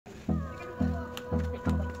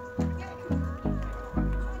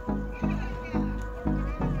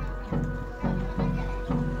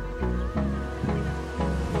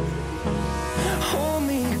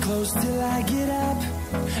till I get up.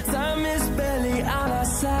 Time is barely on our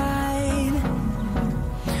side.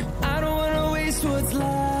 I don't wanna waste what's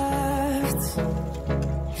left.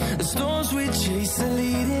 The storms we chase are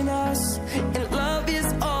leading us, and love is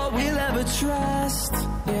all we'll ever trust.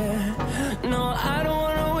 Yeah, no, I don't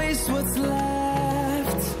wanna waste what's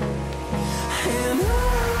left. And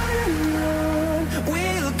on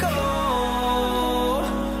we'll go,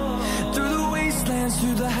 through the wastelands,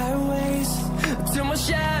 through the highways, till my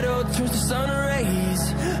shadow turns to sun rays.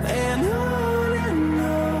 And on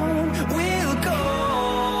we'll go,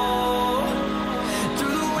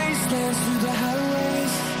 through the wastelands, through the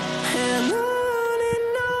highways, and on we'll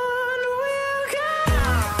go.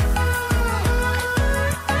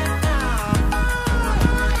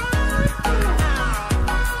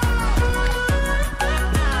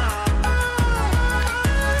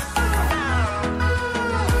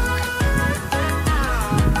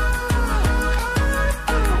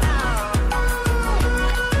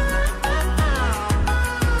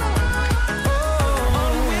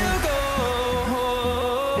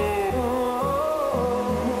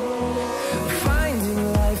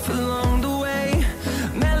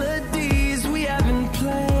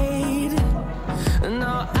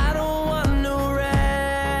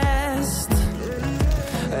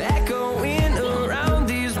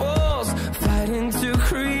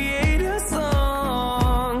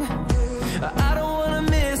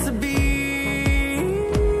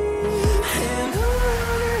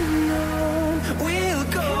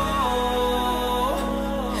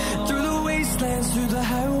 Through the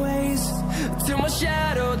highways, till my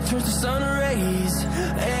shadow turns to sun rays.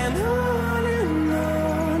 And on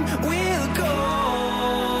we'll go,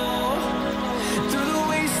 through the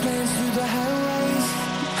wastelands, through the highways,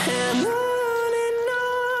 and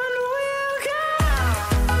on we'll go.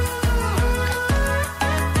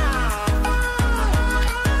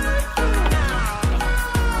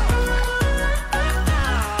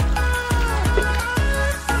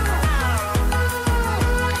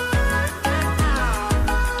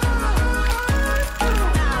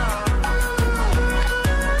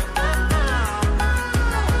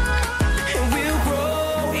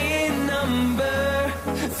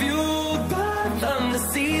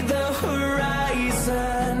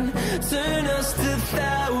 Turn us to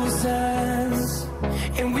thousands,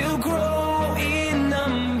 and we'll grow in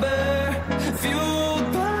number, fueled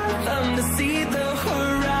by them to see the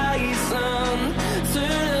horizon.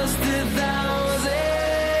 Turn us to thousands,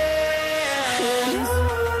 and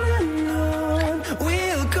on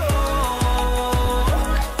we'll go,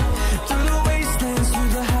 through the wastelands,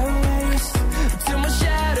 through the highways, till my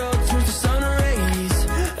shadow turns to sun rays.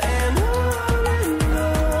 And on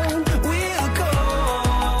we'll go,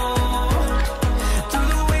 through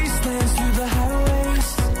the wastelands, through the highways,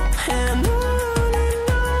 and on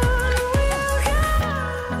we'll go.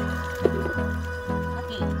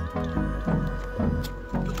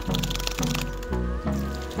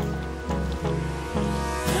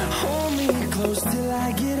 Hold me close till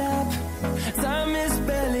I get up. Time is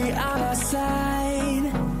barely on our side.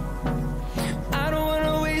 I don't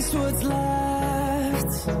wanna waste what's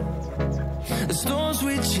left. The storms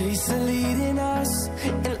we chase are leading us,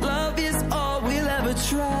 and love is all we'll ever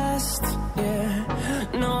trust. Yeah,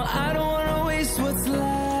 no, I don't wanna waste what's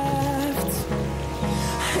left.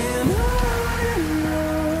 And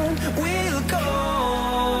on we'll go,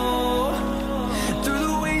 through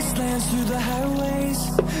the wastelands, through the highways,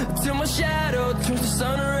 till my shadow turns to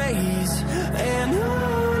sun rays. And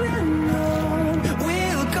on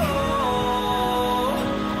we'll go,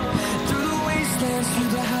 through the wastelands,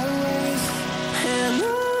 through the highways, and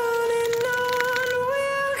on we'll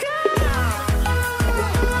go.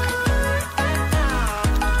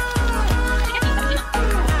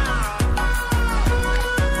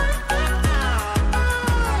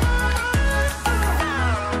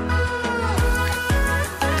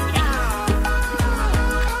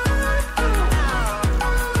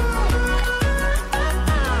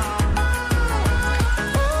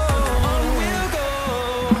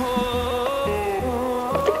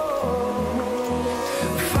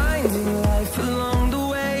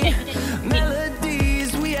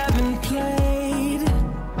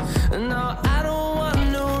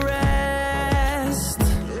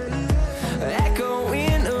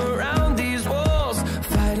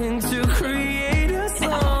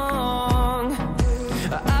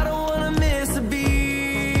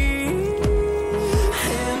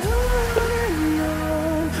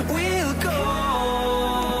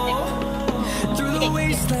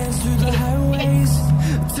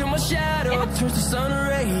 turns to sun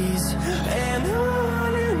rays, and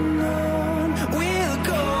on we'll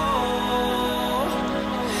go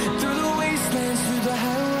through the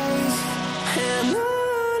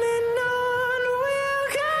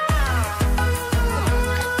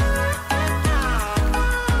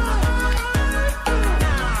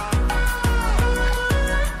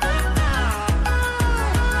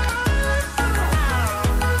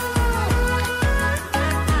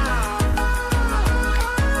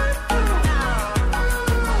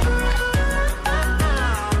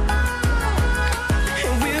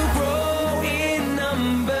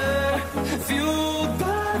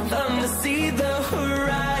see the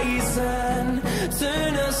horizon,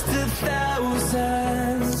 turn us to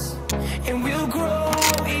thousands, and we'll grow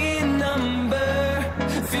in number,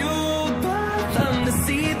 fueled by them to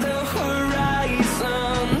see the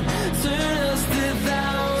horizon, turn us to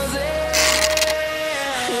thousands,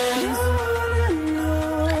 and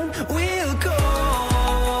on we'll go,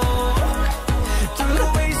 through the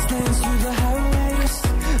wastelands, through the highways,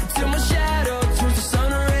 till my shadow turns to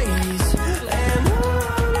sun rays, and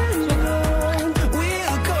on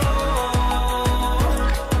we'll go,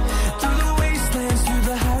 through the wastelands, through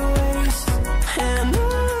the highways, and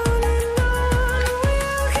on we'll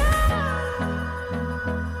go.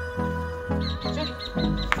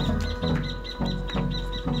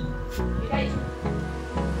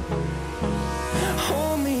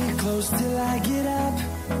 Hold me close till I get up.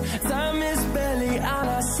 Time is barely on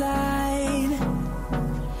our side.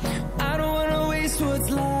 I don't wanna waste what's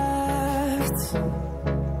left.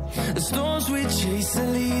 The storms we chase are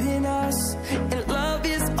leading us, and love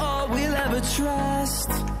is all we'll ever trust.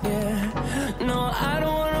 Yeah, no, I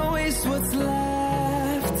don't wanna waste what's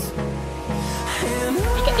left. And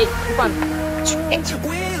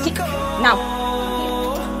we'll go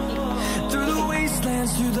through the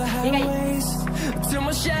wastelands, through the highways, till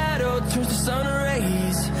my shadow turns to sun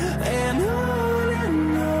rays, and on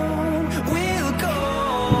we'll go,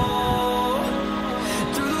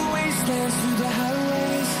 through the wastelands, through the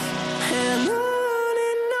highways, and on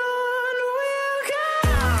we'll go.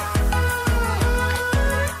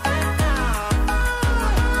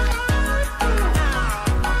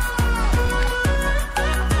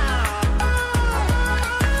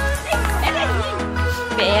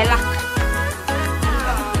 Bella.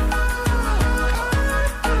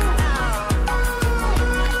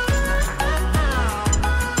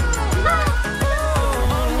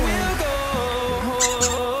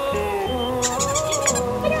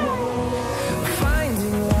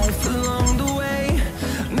 Finding life along the way,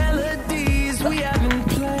 melodies we haven't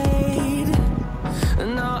played.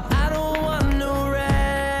 No, I don't want no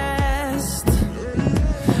rest.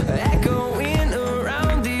 Echoing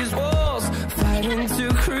around these walls, fighting to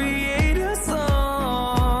create a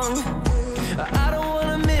song. I don't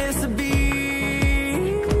wanna miss a beat.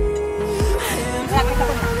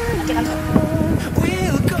 And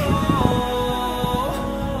we'll go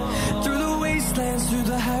through the wastelands, through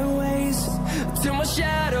the highways, till my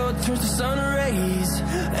shadow turns to sun rays,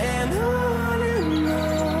 and on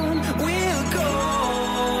we'll go,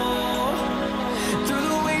 through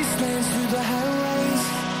the wastelands, through the highways,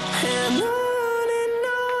 and on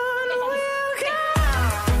we'll go.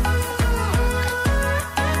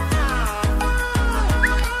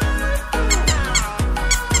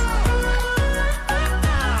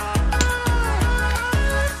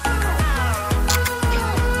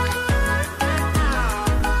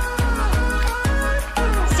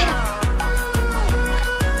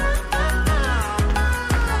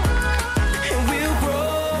 And we'll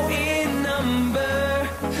grow in number,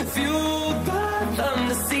 fueled by them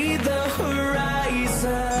to see the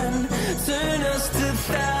horizon, turn us to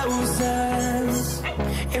thousands,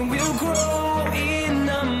 and we'll grow in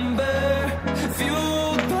number,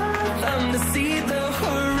 fueled by them to see the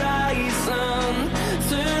horizon,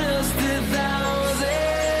 turn us to thousands,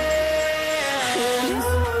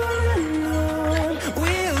 and on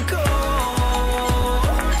we'll go,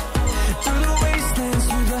 through the wastelands,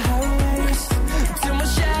 through the highways, till my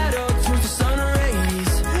shadow turns to sun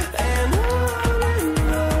rays, and on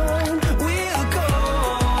we'll go,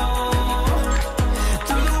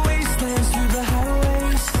 through the wastelands, through the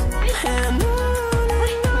highways, and on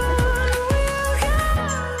we'll go.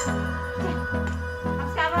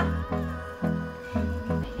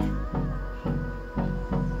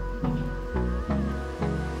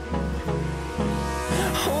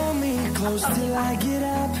 Hold me close till I get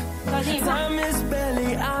up. Time is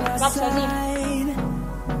barely on our side.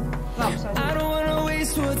 I don't wanna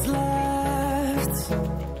waste what's left.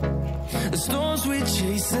 The storms we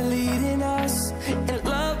chase are leading us, and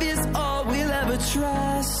love is all we'll ever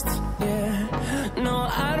trust. Yeah, no,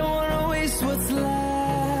 I don't wanna waste what's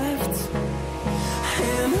left.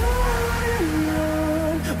 And on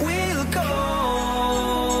we'll go,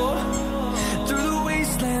 through the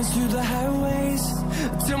wastelands, through the highways,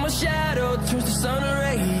 till my shadow turns to sun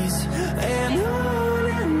rays, and on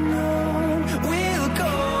we'll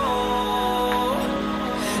go,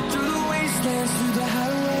 through the wastelands, through the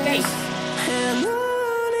highways, and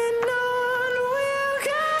on we'll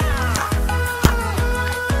go.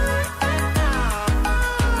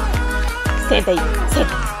 Senta aí,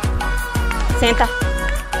 senta. Senta.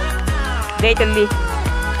 Deita, Lili.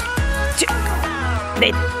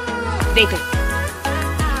 Deita. Deita.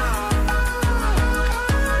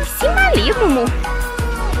 ali, amor.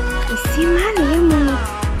 Em cima ali, amor.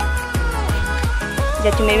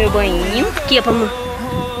 Já tomei meu banhinho. Aqui, ó, amor.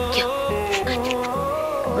 Aqui,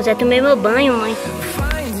 ó. Eu já tomei meu banho, mãe.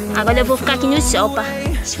 Agora eu vou ficar aqui no sol pra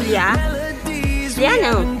esfriar. Esfriar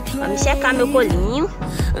não, pra me secar meu colinho.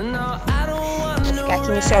 Vou ficar aqui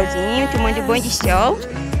no solzinho, tomando banho de sol.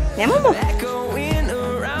 Né, amor?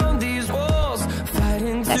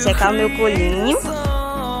 Pra secar o meu colinho.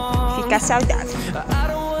 Ficar saudável.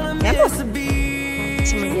 Né, amor?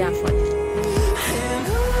 Deixa eu ver a foto.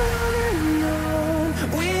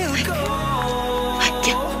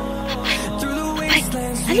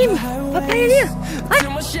 Ali, papai ali, ó. Ai,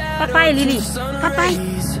 papai, Lili. Papai.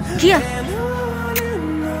 Aqui, ó.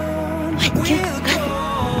 Aqui, ó.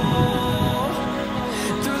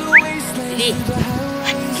 Lili.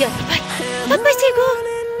 Aqui, ó, papai. Papai chegou.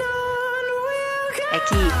 É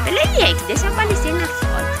que... Peraí, é que deixa eu aparecer na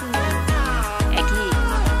foto. É que...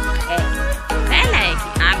 É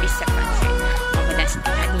que... Abre essa foto. Vou dar essa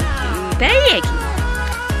paradinha. Peraí, é que...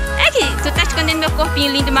 É que tu tá escondendo meu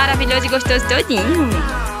corpinho lindo, maravilhoso e gostoso todinho.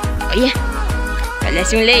 Olha,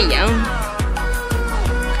 parece um leão.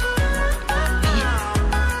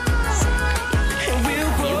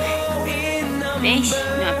 Vem,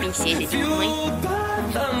 uma princesa de mamãe.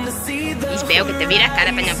 Esbelga, vira a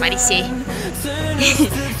cara pra não aparecer.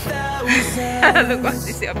 Eu não gosto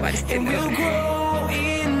de ser aparecer, não.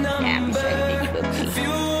 É a bicha de bobinho.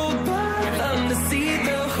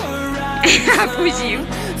 Fugiu.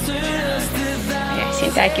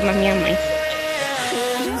 Sentar aqui com a minha mãe.